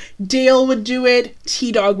 2. Dale would do it.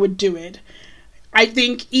 T-Dog would do it. I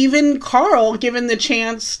think even Carl, given the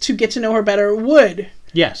chance to get to know her better, would.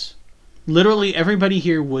 Yes. Literally everybody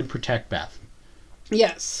here would protect Beth.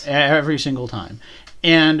 Yes. Every single time.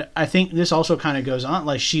 And I think this also kind of goes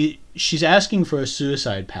on. She's asking for a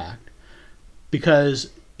suicide pact because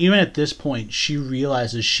even at this point, she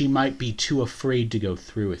realizes she might be too afraid to go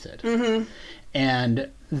through with it. Mm-hmm. And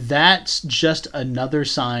that's just another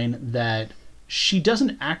sign that she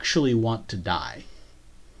doesn't actually want to die.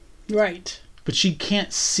 Right. But she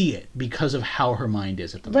can't see it because of how her mind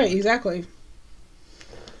is at the moment. Right, exactly.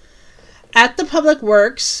 At the Public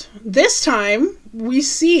Works, this time, we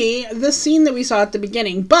see the scene that we saw at the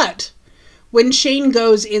beginning. But when Shane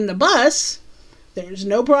goes in the bus, there's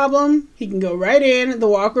no problem. He can go right in. The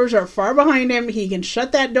walkers are far behind him. He can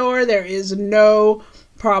shut that door. There is no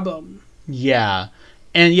problem. Yeah.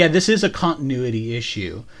 And yeah, this is a continuity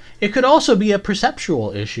issue. It could also be a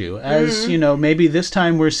perceptual issue. As, maybe this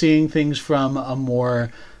time we're seeing things from a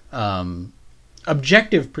more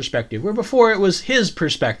objective perspective, where before it was his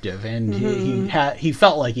perspective, and he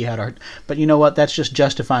felt like he had art. But you know what? That's just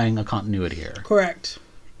justifying a continuity here. Correct.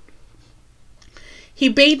 He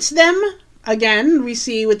baits them, again, we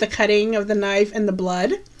see with the cutting of the knife and the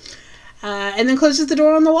blood, and then closes the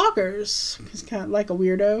door on the walkers. He's kind of like a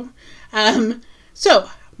weirdo. So,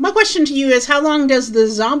 my question to you is, how long does the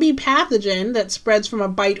zombie pathogen that spreads from a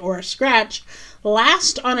bite or a scratch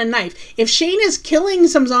last on a knife? If Shane is killing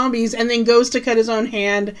some zombies and then goes to cut his own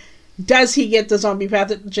hand, does he get the zombie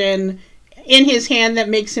pathogen in his hand that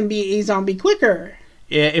makes him be a zombie quicker?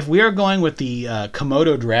 If we are going with the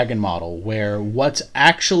Komodo dragon model, where what's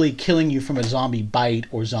actually killing you from a zombie bite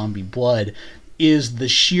or zombie blood is the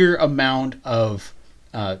sheer amount of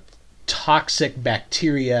toxic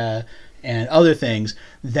bacteria and other things,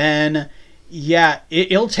 then yeah,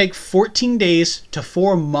 it'll take 14 days to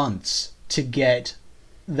 4 months to get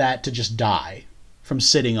that to just die from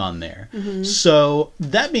sitting on there. So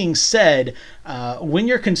that being said, when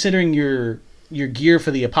you're considering your gear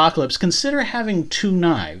for the apocalypse, consider having 2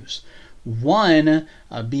 knives. One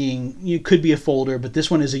being, you could be a folder, but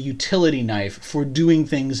this one is a utility knife for doing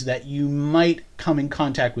things that you might come in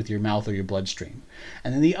contact with your mouth or your bloodstream.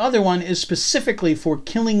 And then the other one is specifically for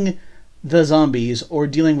killing the zombies or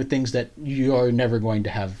dealing with things that you are never going to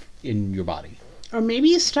have in your body. Or maybe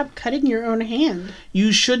you stop cutting your own hand.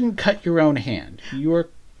 You shouldn't cut your own hand. You're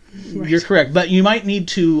correct. But you might need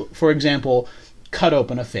to, for example, cut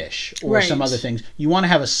open a fish or some other things. You want to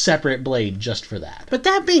have a separate blade just for that. But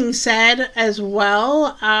that being said, as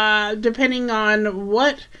well, depending on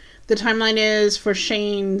what the timeline is for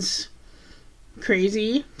Shane's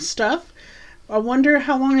crazy stuff, I wonder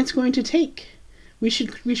how long it's going to take. We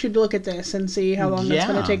should look at this and see how long it's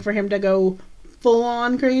going to take for him to go full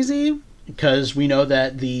on crazy. Because we know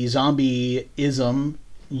that the zombie-ism,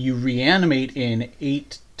 you reanimate in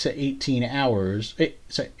 8 to 18 hours. It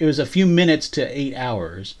was a few minutes to 8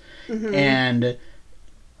 hours. And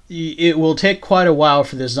it will take quite a while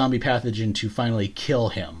for this zombie pathogen to finally kill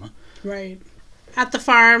him. Right. At the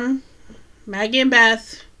farm, Maggie and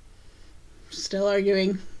Beth still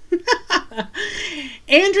arguing.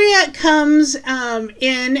 Andrea comes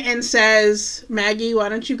in and says, Maggie, why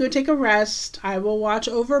don't you go take a rest? I will watch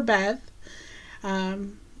over Beth.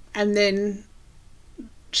 And then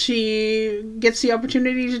she gets the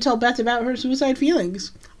opportunity to tell Beth about her suicide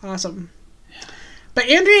feelings. Awesome. But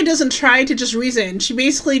Andrea doesn't try to just reason. She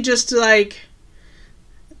basically just, like,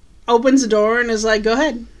 opens the door and is like, go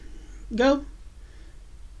ahead. Go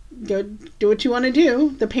do what you want to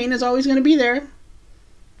do. The pain is always going to be there.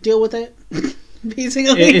 Deal with it.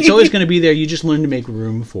 Basically. It's always going to be there. You just learn to make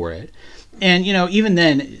room for it. And, you know, even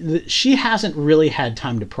then, she hasn't really had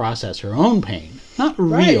time to process her own pain. Not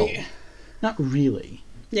real. Right. Not really.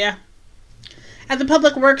 Yeah. At the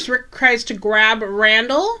Public Works, Rick tries to grab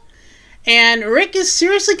Randall. And Rick is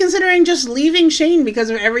seriously considering just leaving Shane because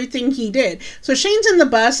of everything he did. So Shane's in the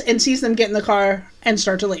bus and sees them get in the car and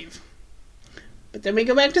start to leave. But then we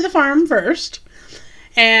go back to the farm first.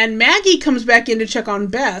 And Maggie comes back in to check on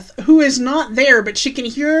Beth, who is not there, but she can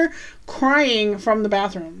hear crying from the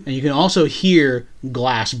bathroom. And you can also hear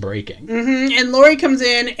glass breaking. And Lori comes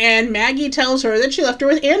in, and Maggie tells her that she left her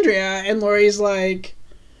with Andrea. And Lori's like,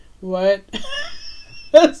 what?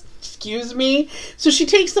 Excuse me? So she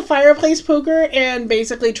takes the fireplace poker and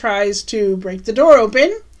basically tries to break the door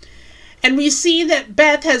open. And we see that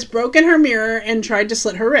Beth has broken her mirror and tried to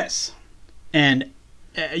slit her wrists. And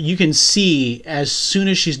you can see as soon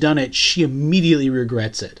as she's done it, she immediately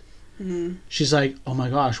regrets it. She's like, oh my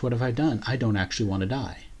gosh, what have I done? I don't actually want to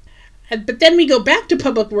die. But then we go back to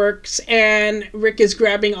Public Works and Rick is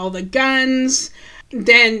grabbing all the guns.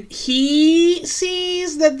 Then he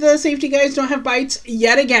sees that the safety guys don't have bites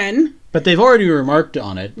yet again. But they've already remarked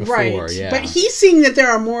on it before, right. Yeah. But he's seeing that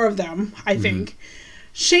there are more of them, I think.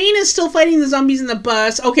 Shane is still fighting the zombies in the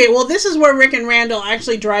bus. Okay, well, this is where Rick and Randall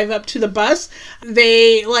actually drive up to the bus.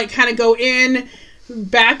 They, like, kind of go in,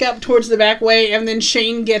 back up towards the back way, and then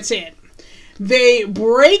Shane gets in. They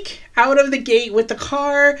break out of the gate with the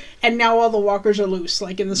car, and now all the walkers are loose,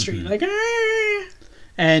 like, in the street. Like, ah!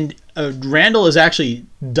 And Randall is actually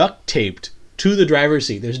duct taped to the driver's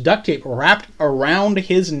seat. There's duct tape wrapped around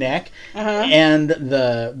his neck and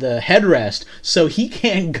the headrest, so he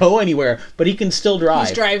can't go anywhere, but he can still drive.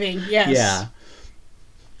 He's driving, yes. Yeah.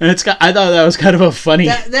 And I thought that was kind of a funny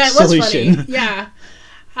solution. Was funny, yeah.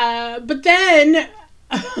 But then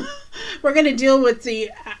we're going to deal with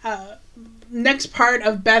the next part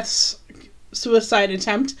of Beth's suicide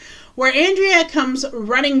attempt, where Andrea comes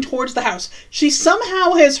running towards the house. She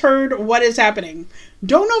somehow has heard what is happening.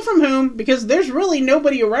 Don't know from whom, because there's really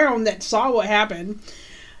nobody around that saw what happened.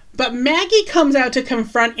 But Maggie comes out to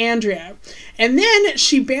confront Andrea. And then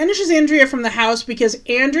she banishes Andrea from the house because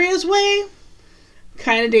Andrea's way,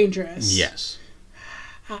 kind of dangerous. Yes.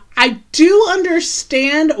 I do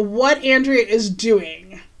understand what Andrea is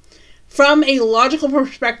doing. From a logical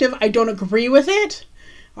perspective, I don't agree with it,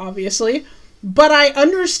 obviously. But I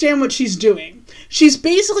understand what she's doing. She's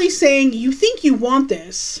basically saying, you think you want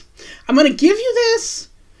this. I'm going to give you this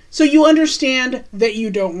so you understand that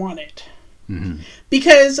you don't want it. Mm-hmm.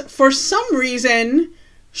 Because for some reason,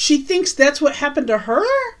 she thinks that's what happened to her?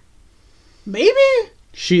 Maybe?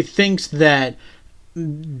 She thinks that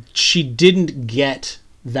she didn't get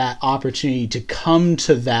that opportunity to come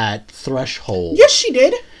to that threshold. Yes, she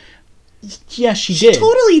did. Yes, she did. She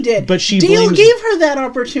totally did. But she Dale blames... gave her that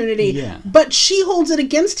opportunity. Yeah. But she holds it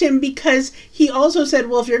against him because he also said,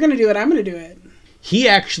 well, if you're going to do it, I'm going to do it. He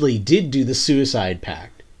actually did do the suicide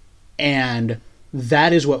pact. And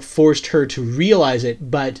that is what forced her to realize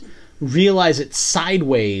it, but realize it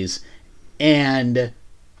sideways, and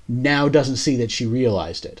now doesn't see that she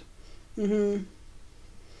realized it. Mm-hmm.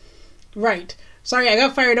 Right. Sorry, I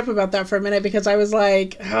got fired up about that for a minute because I was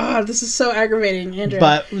like, oh, this is so aggravating, Andrea.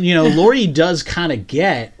 But, you know, Lori does kind of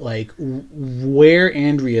get, like, where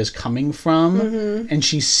Andrea's coming from, and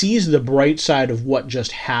she sees the bright side of what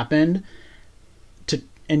just happened,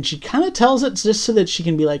 and she kind of tells it just so that she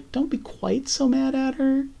can be like, don't be quite so mad at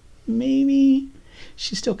her, maybe.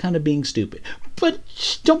 She's still kind of being stupid, but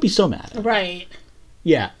don't be so mad at her. Right.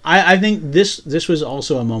 Yeah, I think this was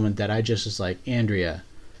also a moment that I just was like, Andrea...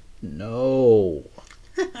 No.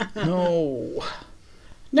 No.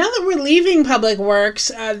 Now that we're leaving Public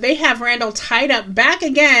Works, they have Randall tied up back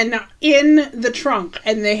again in the trunk,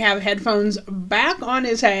 and they have headphones back on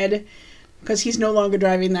his head because he's no longer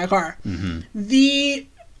driving that car. Mm-hmm. The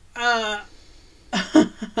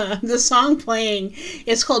song playing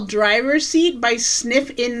is called Driver's Seat by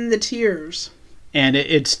Sniff in the Tears. And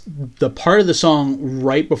it's the part of the song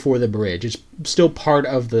right before the bridge. It's still part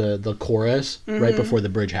of the chorus right before the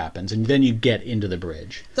bridge happens. And then you get into the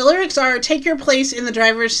bridge. The lyrics are, take your place in the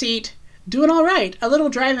driver's seat, doing all right, a little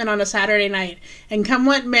driving on a Saturday night, and come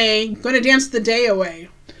what may, gonna dance the day away.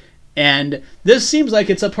 And this seems like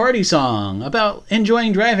it's a party song about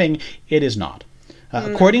enjoying driving. It is not.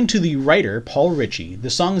 According to the writer, Paul Ritchie, the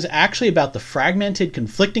song is actually about the fragmented,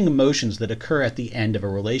 conflicting emotions that occur at the end of a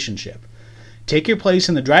relationship. Take your place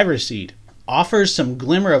in the driver's seat offers some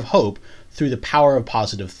glimmer of hope through the power of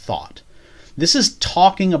positive thought. This is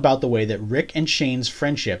talking about the way that Rick and Shane's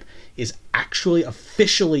friendship is actually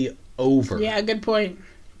officially over. Yeah, good point.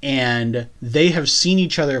 And they have seen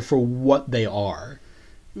each other for what they are.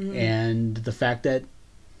 And the fact that,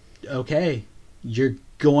 okay, you're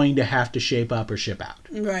going to have to shape up or ship out.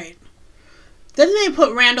 Right. Then they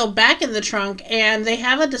put Randall back in the trunk, and they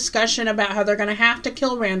have a discussion about how they're going to have to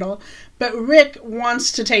kill Randall, but Rick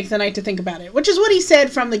wants to take the night to think about it, which is what he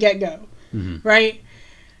said from the get-go, right?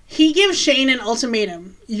 He gives Shane an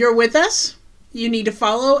ultimatum. You're with us, you need to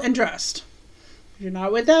follow and trust. If you're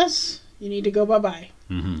not with us, you need to go bye-bye.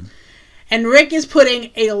 And Rick is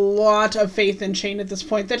putting a lot of faith in Shane at this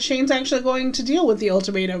point, that Shane's actually going to deal with the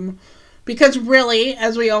ultimatum. Because really,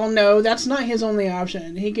 as we all know, that's not his only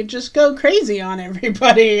option. He could just go crazy on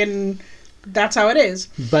everybody, and that's how it is.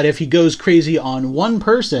 But if he goes crazy on one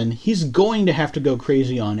person, he's going to have to go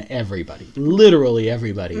crazy on everybody. Literally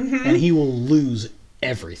everybody. And he will lose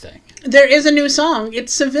everything. There is a new song.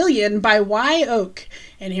 It's Civilian by Y Oak.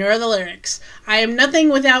 And here are the lyrics. I am nothing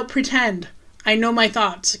without pretend. I know my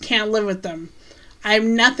thoughts. Can't live with them. I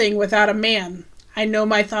am nothing without a man. I know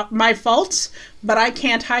my faults, but I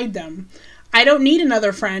can't hide them. I don't need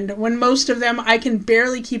another friend when most of them I can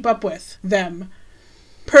barely keep up with them.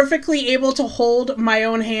 Perfectly able to hold my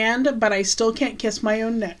own hand, but I still can't kiss my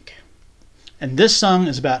own neck. And this song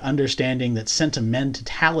is about understanding that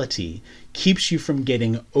sentimentality keeps you from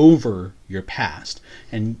getting over your past.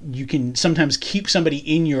 And you can sometimes keep somebody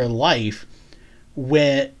in your life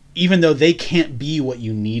where, even though they can't be what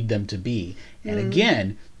you need them to be. And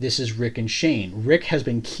again, this is Rick and Shane. Rick has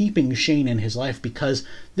been keeping Shane in his life because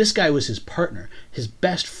this guy was his partner, his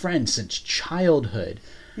best friend since childhood.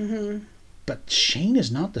 But Shane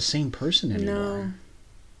is not the same person anymore. No.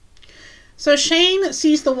 So Shane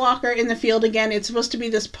sees the walker in the field again. It's supposed to be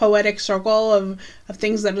this poetic circle of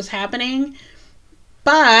things that is happening.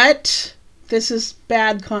 But this is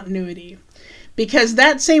bad continuity. Because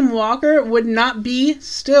that same walker would not be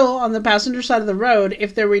still on the passenger side of the road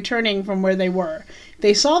if they're returning from where they were.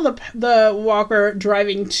 They saw the walker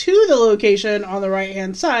driving to the location on the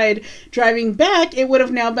right-hand side. Driving back, it would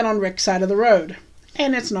have now been on Rick's side of the road.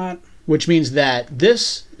 And it's not. Which means that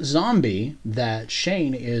this zombie that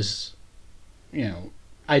Shane is,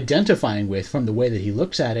 identifying with from the way that he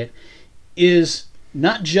looks at it is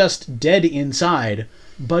not just dead inside,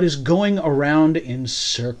 but is going around in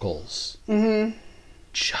circles. Mm-hmm.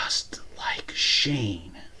 Just like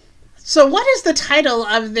Shane. So what does the title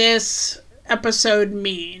of this episode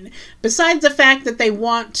mean? Besides the fact that they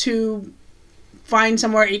want to find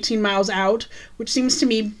somewhere 18 miles out, which seems to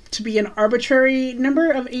me to be an arbitrary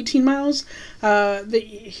number of 18 miles that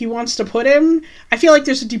he wants to put him, I feel like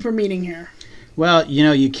there's a deeper meaning here. Well,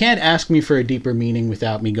 you can't ask me for a deeper meaning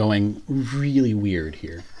without me going really weird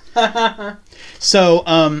here.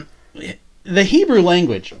 So, the Hebrew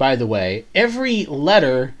language, by the way, every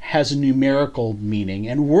letter has a numerical meaning,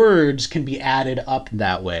 and words can be added up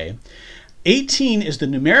that way. 18 is the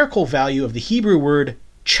numerical value of the Hebrew word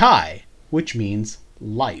chai, which means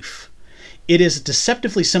life. It is a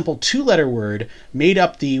deceptively simple two-letter word made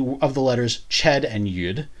up of the letters ched and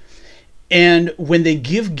yud. And when they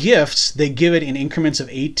give gifts, they give it in increments of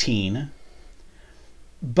 18.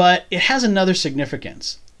 But it has another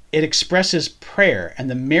significance. It expresses prayer and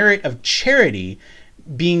the merit of charity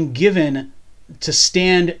being given to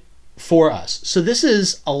stand for us. So this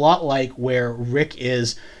is a lot like where Rick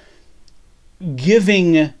is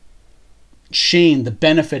giving Shane the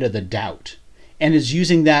benefit of the doubt and is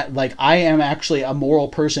using that like, I am actually a moral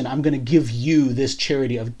person. I'm going to give you this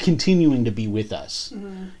charity of continuing to be with us.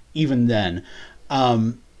 Mm-hmm. Even then.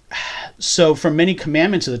 So from many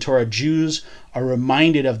commandments of the Torah, Jews are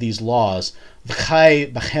reminded of these laws.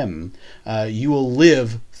 V'chai b'chem, you will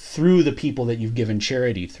live through the people that you've given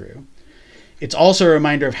charity through. It's also a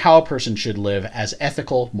reminder of how a person should live as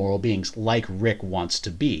ethical, moral beings, like Rick wants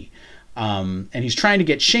to be. And he's trying to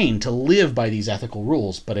get Shane to live by these ethical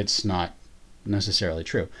rules, but it's not necessarily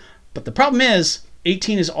true. But the problem is,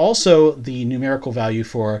 18 is also the numerical value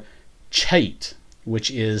for chait,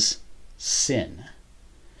 which is sin.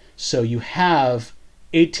 So you have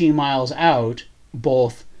 18 miles out,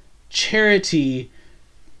 both charity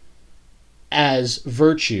as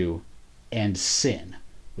virtue and sin,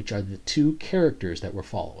 which are the two characters that we're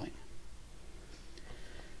following.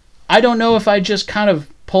 I don't know if I just kind of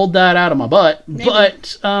pulled that out of my butt, maybe.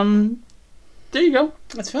 But there you go.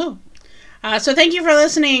 That's Phil. So thank you for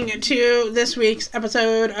listening to this week's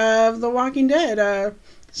episode of The Walking Dead.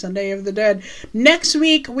 Sunday of the Dead. Next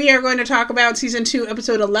week, we are going to talk about Season 2,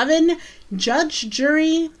 Episode 11, Judge,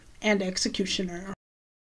 Jury, and Executioner.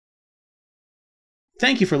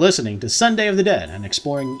 Thank you for listening to Sunday of the Dead and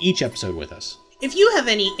exploring each episode with us. If you have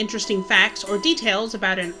any interesting facts or details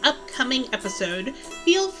about an upcoming episode,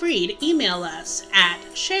 feel free to email us at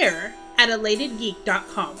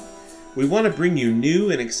share@elatedgeek.com. We want to bring you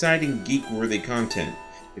new and exciting geek-worthy content.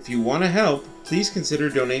 If you want to help, please consider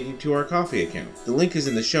donating to our Kofi account. The link is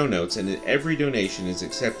in the show notes, and every donation is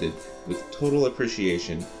accepted with total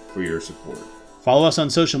appreciation for your support. Follow us on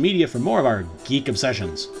social media for more of our geek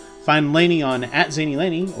obsessions. Find Laney on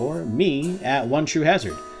 @ZaneyLaney or me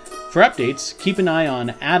 @OneTrueHazard. For updates, keep an eye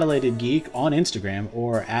on Elated Geek on Instagram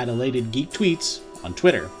or Elated Geek tweets on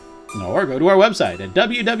Twitter. Or go to our website at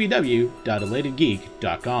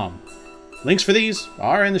www.elatedgeek.com. Links for these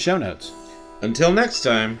are in the show notes. Until next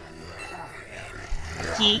time,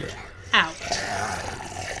 Geek out.